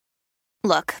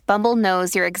Look, Bumble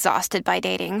knows you're exhausted by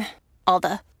dating. All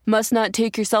the must not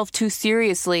take yourself too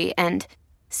seriously and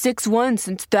 6'1"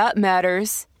 since that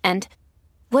matters. And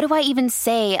what do I even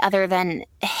say other than,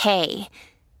 hey?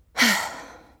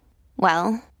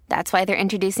 Well, that's why they're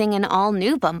introducing an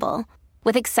all-new Bumble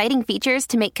with exciting features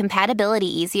to make compatibility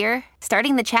easier,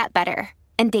 starting the chat better,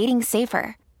 and dating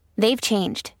safer. They've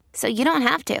changed, so you don't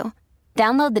have to.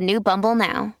 Download the new Bumble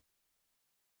now.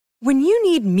 When you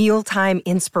need mealtime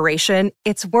inspiration,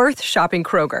 it's worth shopping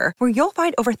Kroger, where you'll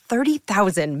find over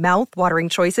 30,000 mouth-watering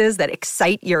choices that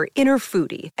excite your inner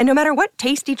foodie. And no matter what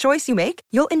tasty choice you make,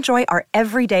 you'll enjoy our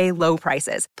everyday low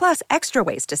prices, plus extra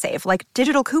ways to save, like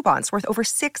digital coupons worth over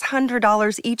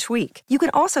 $600 each week. You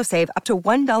can also save up to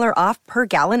 $1 off per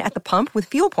gallon at the pump with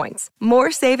fuel points.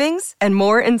 More savings and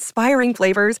more inspiring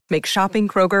flavors make shopping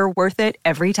Kroger worth it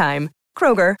every time.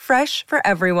 Kroger, fresh for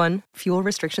everyone. Fuel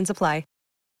restrictions apply.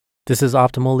 This is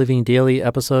Optimal Living Daily,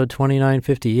 episode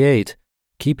 2958.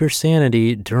 Keep your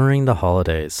sanity during the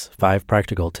holidays, 5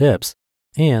 practical tips,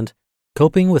 and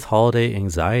Coping with Holiday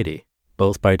Anxiety,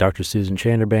 both by Dr. Susan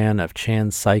Chanderbhan of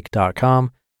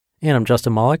chanpsych.com. And I'm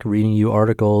Justin Malik, reading you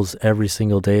articles every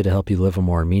single day to help you live a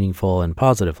more meaningful and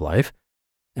positive life.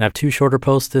 And I have 2 shorter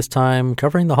posts this time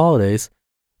covering the holidays.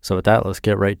 So with that, let's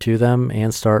get right to them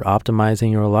and start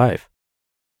optimizing your life.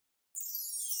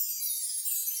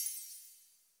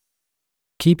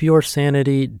 Keep your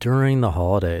sanity during the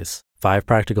holidays. 5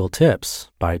 practical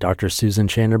tips by Dr. Susan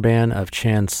Chanderbhan of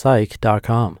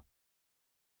chanpsych.com.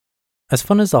 As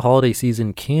fun as the holiday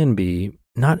season can be,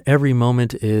 not every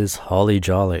moment is holly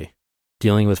jolly.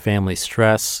 Dealing with family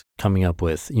stress, coming up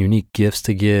with unique gifts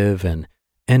to give, and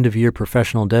end-of-year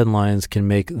professional deadlines can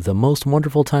make the most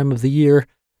wonderful time of the year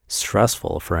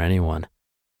stressful for anyone.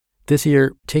 This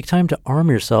year, take time to arm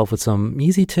yourself with some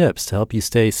easy tips to help you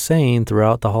stay sane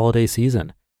throughout the holiday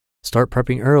season. Start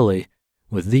prepping early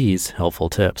with these helpful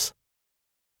tips.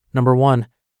 Number 1,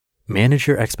 manage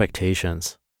your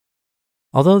expectations.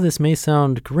 Although this may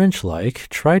sound Grinch-like,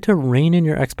 try to rein in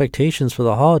your expectations for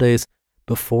the holidays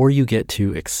before you get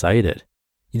too excited.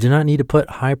 You do not need to put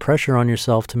high pressure on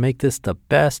yourself to make this the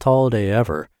best holiday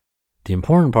ever. The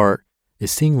important part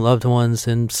is seeing loved ones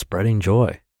and spreading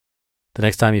joy. The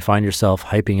next time you find yourself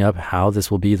hyping up how this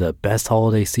will be the best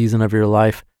holiday season of your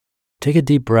life, take a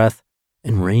deep breath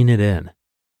and rein it in.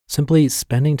 Simply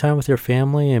spending time with your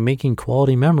family and making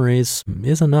quality memories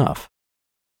is enough.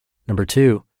 Number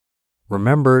 2,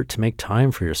 remember to make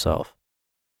time for yourself.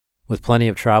 With plenty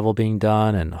of travel being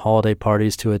done and holiday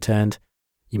parties to attend,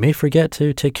 you may forget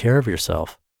to take care of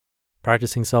yourself.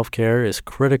 Practicing self-care is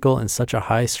critical in such a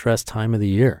high-stress time of the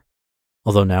year.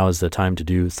 Although now is the time to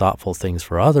do thoughtful things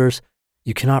for others,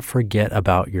 you cannot forget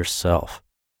about yourself.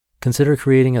 Consider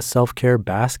creating a self-care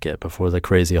basket before the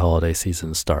crazy holiday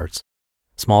season starts.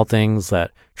 Small things that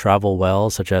travel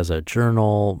well, such as a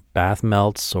journal, bath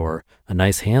melts, or a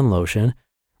nice hand lotion,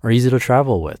 are easy to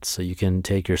travel with, so you can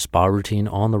take your spa routine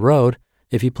on the road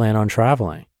if you plan on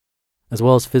traveling. As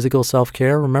well as physical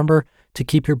self-care, remember to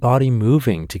keep your body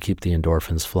moving to keep the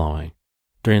endorphins flowing.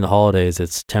 During the holidays,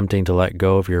 it's tempting to let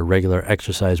go of your regular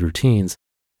exercise routines,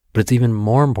 but it's even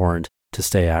more important to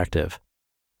stay active.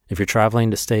 If you're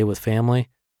traveling to stay with family,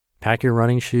 pack your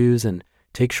running shoes and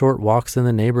take short walks in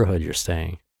the neighborhood you're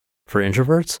staying. For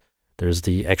introverts, there's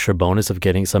the extra bonus of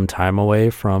getting some time away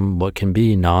from what can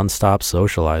be nonstop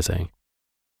socializing.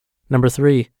 Number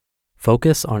 3,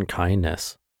 focus on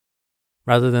kindness.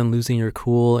 Rather than losing your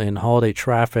cool in holiday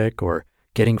traffic or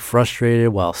getting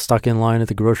frustrated while stuck in line at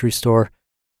the grocery store,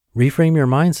 reframe your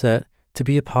mindset to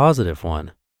be a positive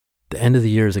one. The end of the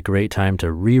year is a great time to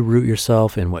reroot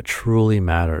yourself in what truly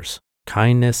matters: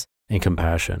 kindness and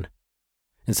compassion.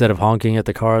 Instead of honking at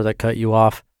the car that cut you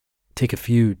off, take a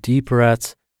few deep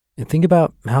breaths and think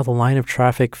about how the line of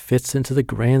traffic fits into the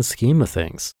grand scheme of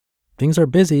things. Things are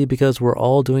busy because we're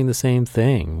all doing the same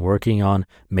thing, working on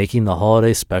making the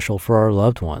holiday special for our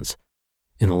loved ones.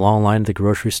 In the long line at the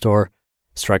grocery store,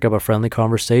 strike up a friendly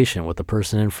conversation with the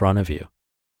person in front of you.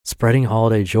 Spreading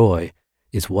holiday joy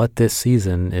is what this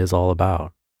season is all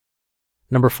about.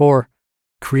 Number 4,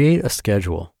 create a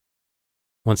schedule.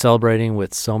 When celebrating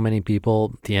with so many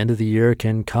people, the end of the year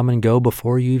can come and go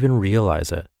before you even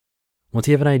realize it. Once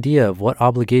you have an idea of what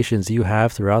obligations you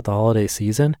have throughout the holiday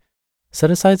season,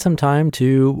 set aside some time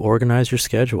to organize your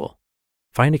schedule.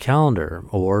 Find a calendar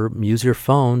or use your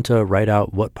phone to write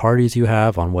out what parties you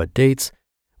have on what dates,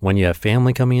 when you have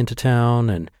family coming into town,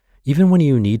 and even when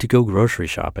you need to go grocery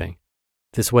shopping.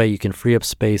 This way you can free up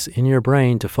space in your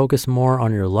brain to focus more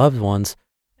on your loved ones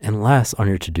and less on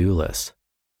your to-do list.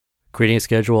 Creating a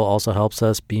schedule also helps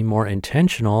us be more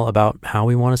intentional about how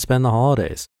we want to spend the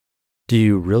holidays. Do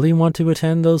you really want to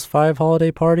attend those 5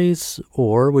 holiday parties,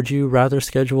 or would you rather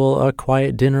schedule a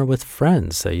quiet dinner with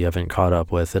friends that you haven't caught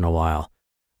up with in a while,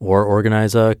 or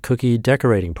organize a cookie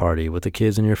decorating party with the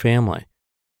kids in your family?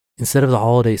 Instead of the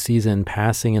holiday season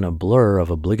passing in a blur of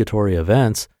obligatory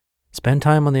events, spend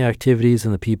time on the activities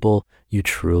and the people you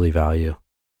truly value.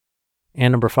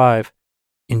 And number 5,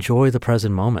 enjoy the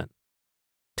present moment.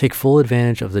 Take full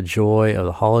advantage of the joy of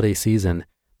the holiday season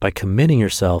by committing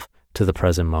yourself to the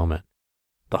present moment.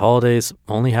 The holidays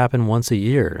only happen once a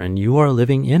year, and you are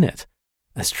living in it.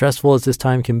 As stressful as this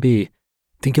time can be,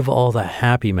 think of all the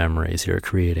happy memories you're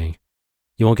creating.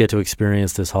 You won't get to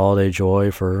experience this holiday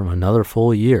joy for another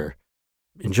full year.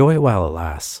 Enjoy it while it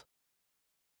lasts.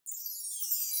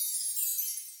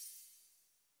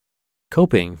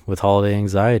 Coping with Holiday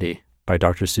Anxiety by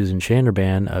Dr. Susan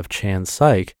Chanderban of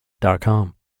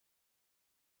ChanPsych.com.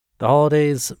 The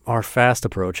holidays are fast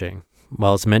approaching.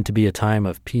 While it's meant to be a time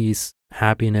of peace,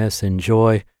 happiness, and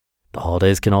joy, the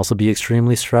holidays can also be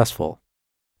extremely stressful.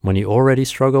 When you already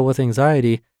struggle with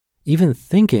anxiety, even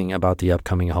thinking about the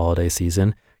upcoming holiday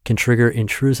season can trigger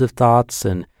intrusive thoughts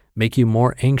and make you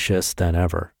more anxious than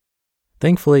ever.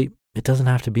 Thankfully, it doesn't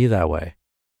have to be that way.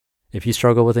 If you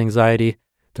struggle with anxiety,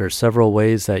 there are several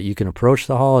ways that you can approach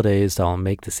the holidays that will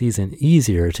make the season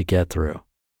easier to get through.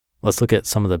 Let's look at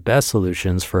some of the best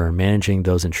solutions for managing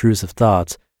those intrusive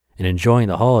thoughts and enjoying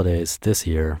the holidays this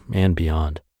year and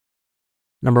beyond.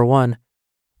 Number 1,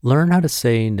 learn how to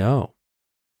say no.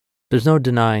 There's no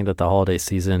denying that the holiday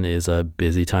season is a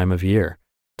busy time of year.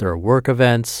 There are work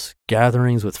events,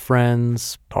 gatherings with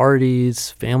friends, parties,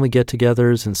 family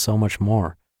get-togethers, and so much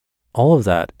more. All of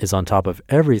that is on top of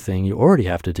everything you already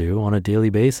have to do on a daily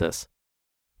basis.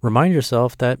 Remind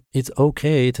yourself that it's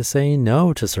okay to say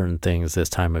no to certain things this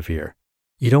time of year.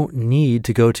 You don't need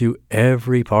to go to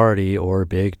every party or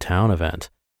big town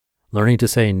event. Learning to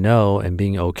say no and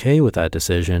being okay with that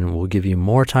decision will give you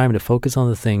more time to focus on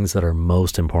the things that are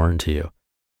most important to you.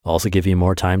 Also give you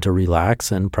more time to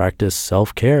relax and practice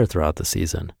self-care throughout the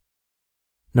season.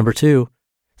 Number 2,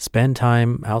 spend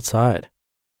time outside.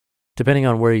 Depending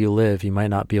on where you live, you might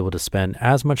not be able to spend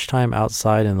as much time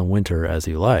outside in the winter as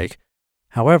you like.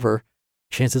 However,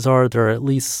 chances are there are at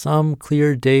least some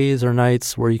clear days or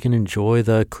nights where you can enjoy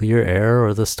the clear air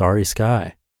or the starry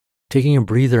sky. Taking a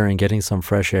breather and getting some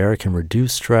fresh air can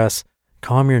reduce stress,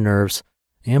 calm your nerves,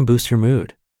 and boost your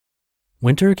mood.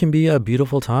 Winter can be a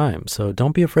beautiful time, so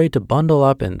don't be afraid to bundle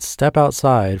up and step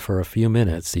outside for a few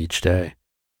minutes each day.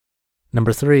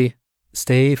 Number 3,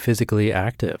 stay physically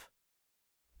active.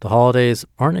 The holidays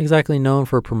aren't exactly known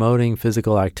for promoting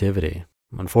physical activity.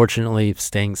 Unfortunately,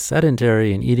 staying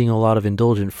sedentary and eating a lot of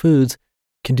indulgent foods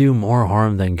can do more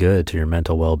harm than good to your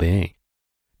mental well-being.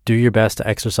 Do your best to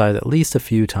exercise at least a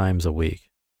few times a week.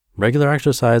 Regular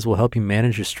exercise will help you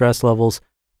manage your stress levels,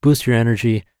 boost your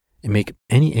energy, and make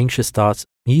any anxious thoughts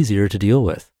easier to deal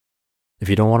with. If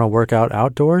you don't want to work out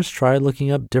outdoors, try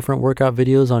looking up different workout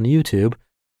videos on YouTube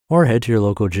or head to your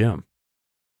local gym.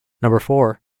 Number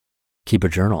 4, keep a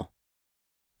journal.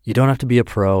 You don't have to be a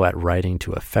pro at writing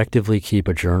to effectively keep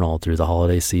a journal through the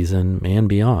holiday season and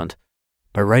beyond.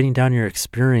 By writing down your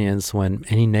experience when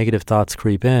any negative thoughts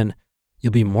creep in,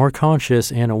 you'll be more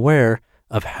conscious and aware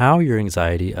of how your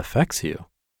anxiety affects you.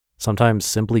 Sometimes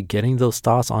simply getting those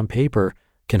thoughts on paper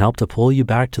can help to pull you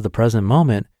back to the present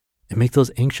moment and make those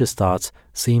anxious thoughts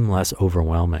seem less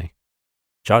overwhelming.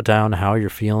 Jot down how you're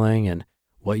feeling and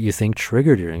what you think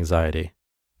triggered your anxiety.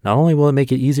 Not only will it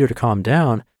make it easier to calm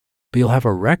down, but you'll have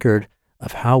a record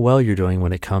of how well you're doing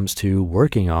when it comes to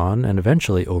working on and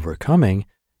eventually overcoming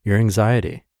your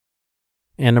anxiety.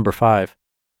 And number 5,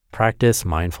 practice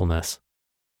mindfulness.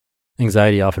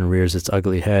 Anxiety often rears its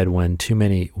ugly head when too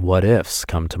many what ifs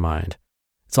come to mind.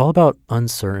 It's all about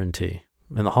uncertainty,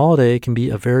 and the holiday can be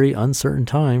a very uncertain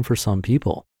time for some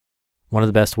people. One of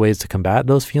the best ways to combat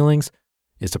those feelings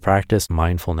is to practice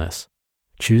mindfulness.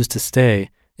 Choose to stay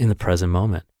in the present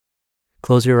moment.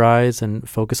 Close your eyes and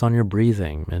focus on your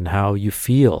breathing and how you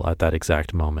feel at that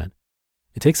exact moment.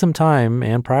 It takes some time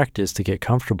and practice to get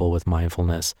comfortable with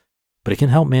mindfulness, but it can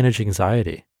help manage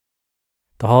anxiety.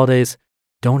 The holidays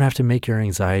don't have to make your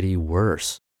anxiety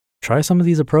worse. Try some of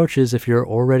these approaches if you're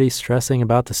already stressing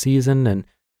about the season, and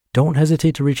don't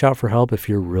hesitate to reach out for help if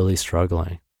you're really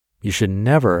struggling. You should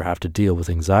never have to deal with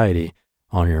anxiety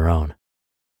on your own.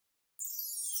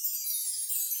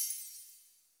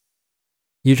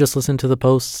 You just listened to the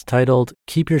posts titled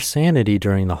Keep Your Sanity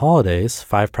During the Holidays,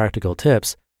 5 Practical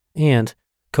Tips, and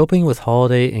Coping with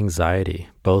Holiday Anxiety,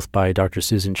 both by Dr.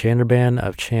 Susan Chanderban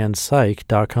of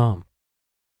ChanPsych.com.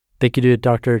 Thank you to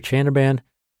Dr. Chanderban.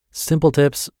 Simple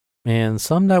tips, and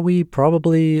some that we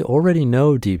probably already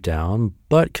know deep down,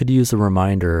 but could use a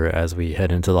reminder as we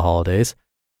head into the holidays.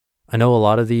 I know a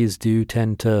lot of these do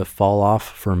tend to fall off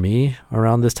for me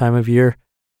around this time of year.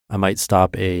 I might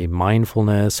stop a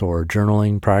mindfulness or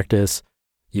journaling practice,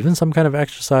 even some kind of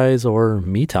exercise or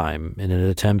me time in an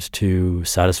attempt to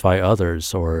satisfy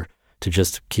others or to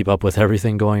just keep up with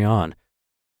everything going on.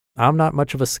 I'm not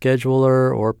much of a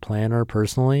scheduler or planner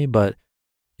personally, but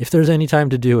if there's any time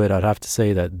to do it, I'd have to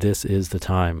say that this is the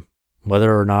time.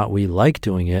 Whether or not we like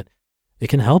doing it, it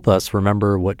can help us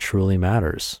remember what truly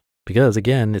matters. Because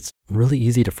again, it's really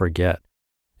easy to forget.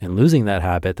 And losing that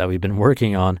habit that we've been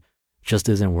working on just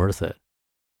isn't worth it.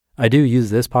 I do use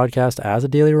this podcast as a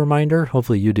daily reminder.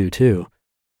 Hopefully you do too.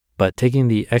 But taking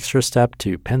the extra step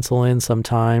to pencil in some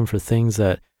time for things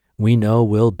that we know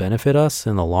will benefit us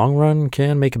in the long run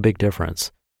can make a big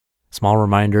difference. Small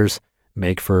reminders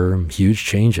make for huge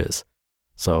changes.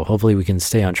 So hopefully we can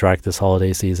stay on track this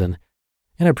holiday season.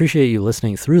 And I appreciate you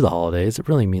listening through the holidays. It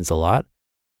really means a lot.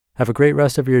 Have a great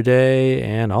rest of your day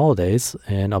and holidays,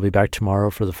 and I'll be back tomorrow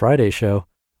for the Friday show,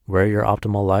 where your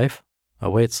optimal life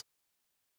awaits.